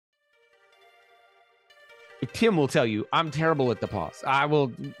Tim will tell you, I'm terrible at the pause. I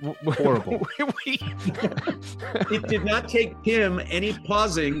will. Horrible. It did not take Tim any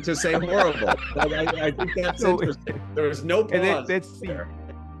pausing to say horrible. I think that's interesting. There's no pause there.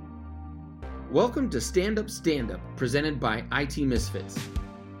 Welcome to Stand Up, presented by IT Misfits.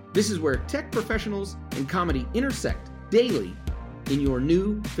 This is where tech professionals and comedy intersect daily in your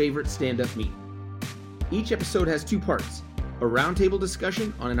new favorite stand-up meet. Each episode has two parts, a roundtable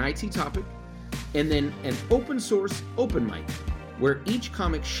discussion on an IT topic, and then an open source open mic, where each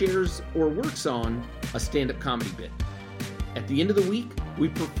comic shares or works on a stand-up comedy bit. At the end of the week, we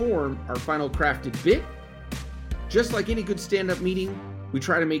perform our final crafted bit. Just like any good stand-up meeting, we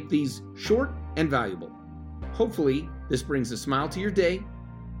try to make these short and valuable. Hopefully, this brings a smile to your day,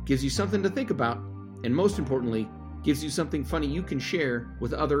 gives you something to think about, and most importantly, gives you something funny you can share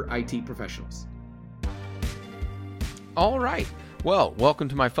with other IT professionals. All right. Well, welcome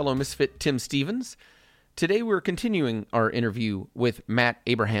to my fellow misfit, Tim Stevens. Today we're continuing our interview with Matt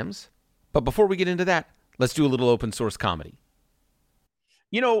Abrahams. But before we get into that, let's do a little open source comedy.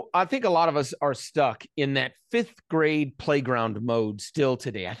 You know, I think a lot of us are stuck in that fifth grade playground mode still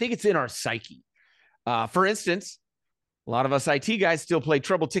today. I think it's in our psyche. For instance, a lot of us IT guys still play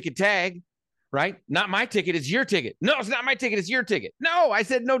trouble ticket tag, right? Not my ticket, it's your ticket. No, it's not my ticket, it's your ticket. No, I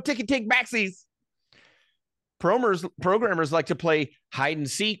said no ticket, take backsies. Programmers like to play hide and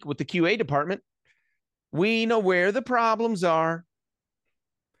seek with the QA department. We know where the problems are,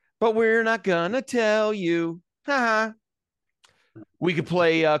 but we're not gonna tell you. Haha. We could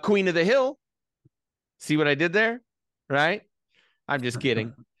play Queen of the Hill. See what I did there? Right? I'm just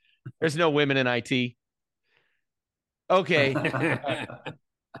kidding. There's no women in IT. Okay.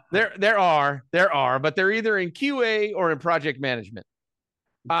 There are, but they're either in QA or in project management.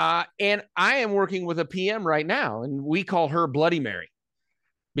 And I am working with a PM right now, and we call her Bloody Mary,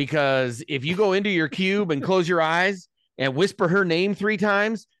 because if you go into your cube and close your eyes and whisper her name 3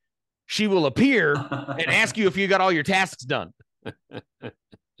 times, she will appear and ask you if you got all your tasks done.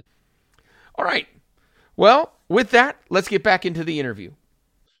 All right. Well, with that, let's get back into the interview.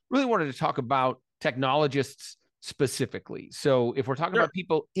 Really wanted to talk about technologists specifically. So if we're talking about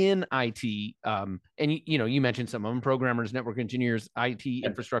people in IT, and you mentioned some of them, programmers, network engineers, IT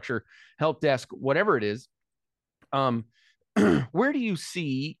infrastructure, help desk, whatever it is, where do you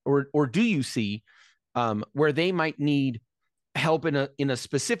see, or do you see where they might need help in a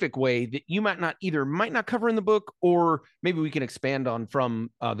specific way that you might not cover in the book, or maybe we can expand on from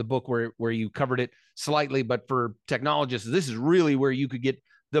the book where you covered it slightly, but for technologists, this is really where you could get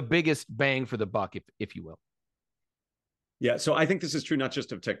the biggest bang for the buck, if you will. Yeah, so I think this is true not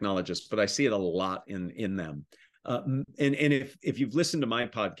just of technologists, but I see it a lot in them. And if you've listened to my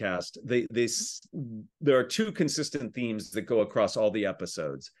podcast, there are 2 consistent themes that go across all the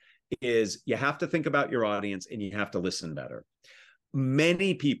episodes. Is you have to think about your audience and you have to listen better.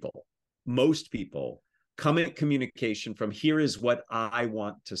 Most people come at communication from here is what I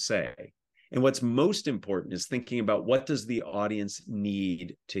want to say. And what's most important is thinking about what does the audience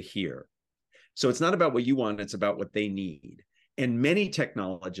need to hear. So it's not about what you want, it's about what they need. And many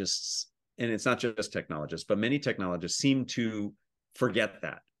technologists, and it's not just technologists, but many technologists seem to forget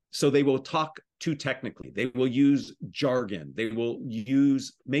that. So they will talk too technically. They will use jargon. They will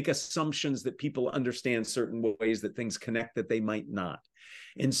make assumptions that people understand certain ways that things connect that they might not.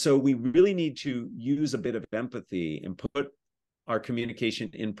 And so we really need to use a bit of empathy and put our communication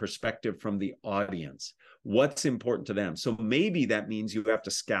in perspective from the audience. What's important to them? So maybe that means you have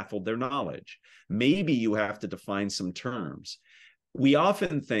to scaffold their knowledge. Maybe you have to define some terms. We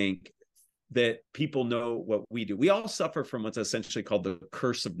often think that people know what we do. We all suffer from what's essentially called the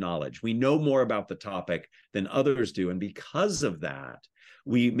curse of knowledge. We know more about the topic than others do. And because of that,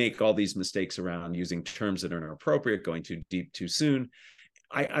 we make all these mistakes around using terms that are inappropriate, going too deep too soon.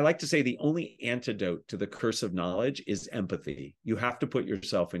 I like to say the only antidote to the curse of knowledge is empathy. You have to put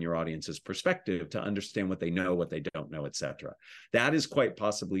yourself in your audience's perspective to understand what they know, what they don't know, etc. That is quite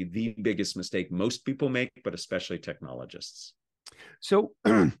possibly the biggest mistake most people make, but especially technologists. So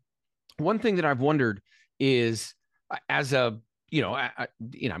one thing that I've wondered is, as a,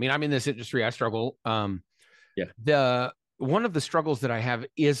 I'm in this industry, I struggle. One of the struggles that I have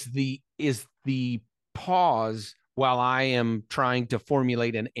is the pause while I am trying to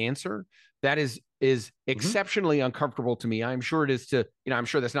formulate an answer. That is exceptionally uncomfortable to me. I'm sure it is I'm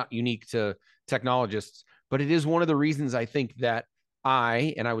sure that's not unique to technologists, but it is one of the reasons I think that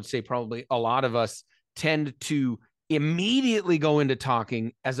I would say probably a lot of us tend to immediately go into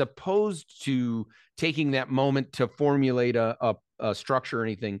talking as opposed to taking that moment to formulate a structure or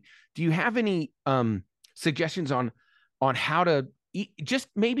anything. Do you have any suggestions on how to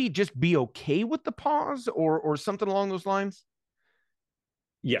maybe just be okay with the pause or something along those lines?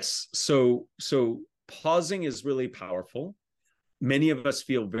 Yes. So pausing is really powerful. Many of us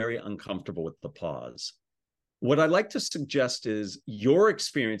feel very uncomfortable with the pause. What I'd like to suggest is your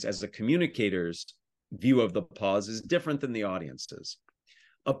experience as a communicator's view of the pause is different than the audience's.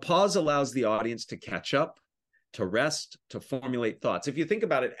 A pause allows the audience to catch up, to rest, to formulate thoughts. If you think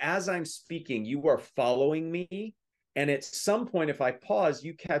about it, as I'm speaking, you are following me. And at some point, if I pause,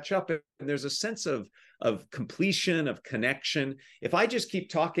 you catch up, and there's a sense of completion, of connection. If I just keep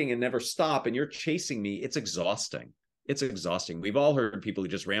talking and never stop and you're chasing me, it's exhausting. It's exhausting. We've all heard people who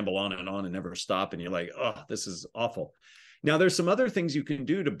just ramble on and never stop. And you're like, oh, this is awful. Now, there's some other things you can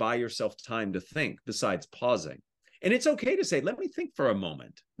do to buy yourself time to think besides pausing. And it's okay to say, let me think for a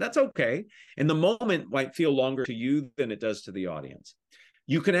moment. That's okay. And the moment might feel longer to you than it does to the audience.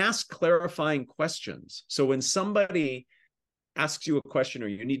 You can ask clarifying questions. So when somebody asks you a question or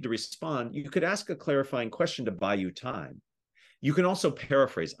you need to respond, you could ask a clarifying question to buy you time. You can also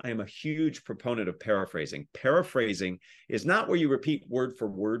paraphrase. I am a huge proponent of paraphrasing. Paraphrasing is not where you repeat word for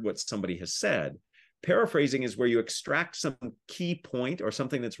word what somebody has said. Paraphrasing is where you extract some key point or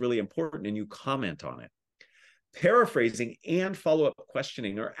something that's really important and you comment on it. Paraphrasing and follow-up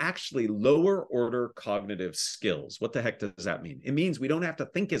questioning are actually lower order cognitive skills. What the heck does that mean? It means we don't have to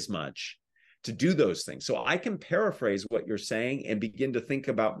think as much to do those things. So I can paraphrase what you're saying and begin to think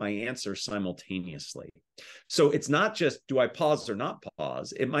about my answer simultaneously. So it's not just, do I pause or not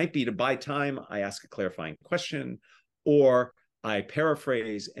pause? It might be to buy time, I ask a clarifying question, or I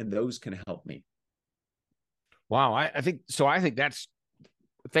paraphrase, and those can help me. Wow. I think that's,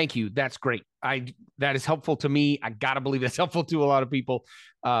 thank you. That's great. That is helpful to me. I gotta believe that's helpful to a lot of people.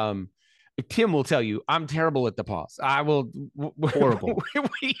 Tim will tell you I'm terrible at the pause. I will. Horrible.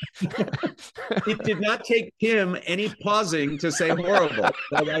 It did not take Tim any pausing to say horrible.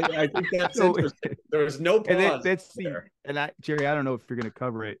 I think that's interesting. There's no pause. Jerry, I don't know if you're going to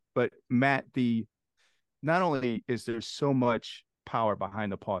cover it, but Matt, not only is there so much power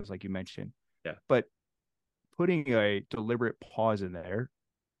behind the pause, like you mentioned, yeah, but putting a deliberate pause in there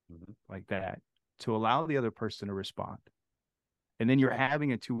like that to allow the other person to respond. And then you're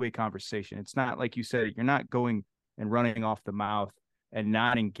having a two-way conversation. It's not like you said, you're not going and running off the mouth and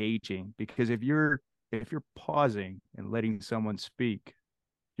not engaging, because if you're pausing and letting someone speak,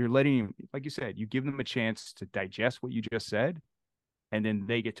 you're letting them, like you said, you give them a chance to digest what you just said, and then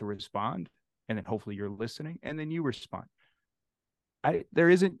they get to respond, and then hopefully you're listening, and then you respond. There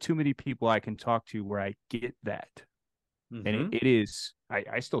isn't too many people I can talk to where I get that. And it is,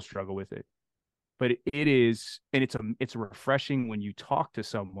 I still struggle with it, but it is, and it's refreshing when you talk to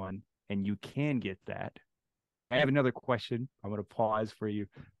someone and you can get that. I have another question. I'm going to pause for you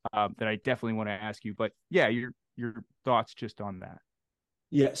that I definitely want to ask you, but yeah, your thoughts just on that.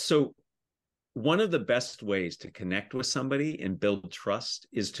 Yeah. So one of the best ways to connect with somebody and build trust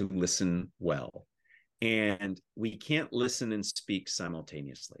is to listen well. And we can't listen and speak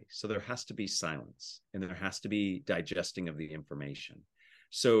simultaneously. So there has to be silence and there has to be digesting of the information.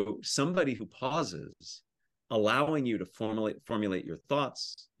 So somebody who pauses, allowing you to formulate your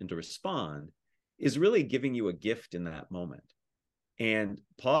thoughts and to respond, is really giving you a gift in that moment. And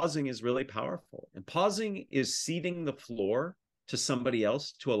pausing is really powerful. And pausing is ceding the floor to somebody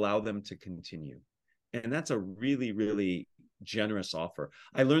else to allow them to continue. And that's a really, really generous offer.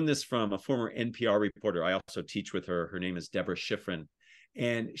 I learned this from a former NPR reporter. I also teach with her. Her name is Deborah Schifrin.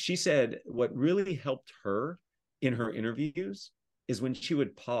 And she said what really helped her in her interviews is when she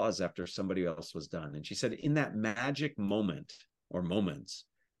would pause after somebody else was done. And she said in that magic moment or moments,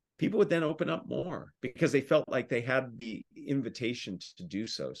 people would then open up more because they felt like they had the invitation to do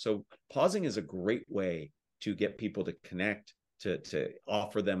so. So pausing is a great way to get people to connect, to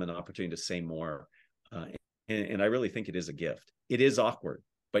offer them an opportunity to say more. And I really think it is a gift. It is awkward,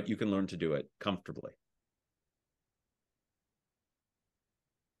 but you can learn to do it comfortably.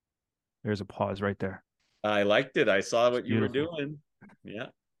 There's a pause right there. I liked it. I saw what you were doing. Yeah.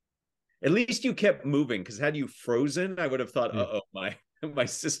 At least you kept moving, because had you frozen, I would have thought, my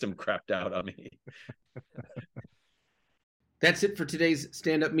system crapped out on me. That's it for today's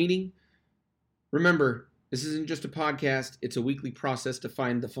stand-up meeting. Remember, this isn't just a podcast. It's a weekly process to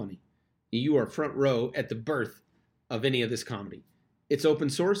find the funny. You are front row at the birth of any of this comedy. It's open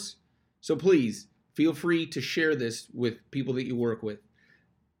source, so please feel free to share this with people that you work with.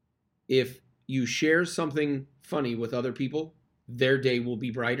 If you share something funny with other people, their day will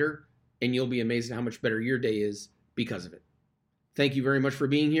be brighter, and you'll be amazed at how much better your day is because of it. Thank you very much for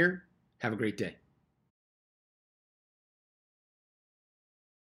being here. Have a great day.